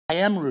I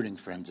am rooting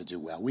for him to do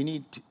well. We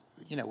need to,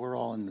 you know, we're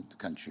all in the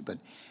country, but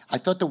I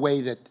thought the way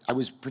that I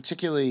was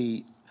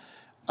particularly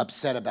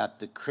upset about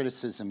the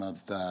criticism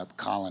of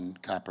Colin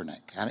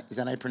Kaepernick. Is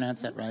that how I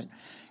pronounce that right?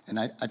 And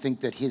I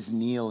think that his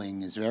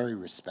kneeling is very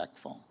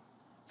respectful,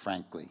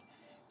 frankly.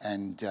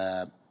 And,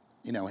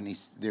 you know, and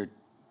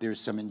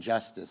there's some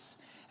injustice.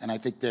 And I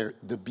think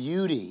the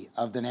beauty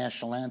of the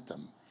national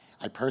anthem,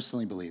 I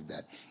personally believe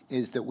that,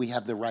 is that we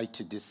have the right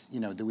to,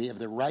 that we have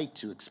the right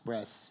to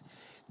express.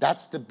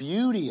 That's the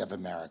beauty of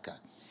America.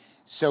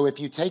 So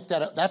if you take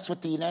that, that's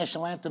what the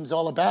national anthem's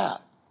all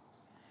about.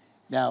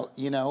 Now,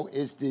 you know,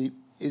 is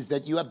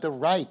that you have the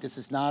right. This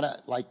is not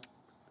like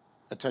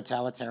a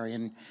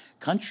totalitarian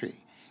country.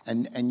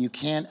 And you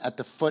can't, at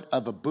the foot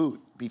of a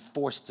boot, be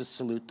forced to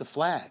salute the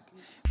flag.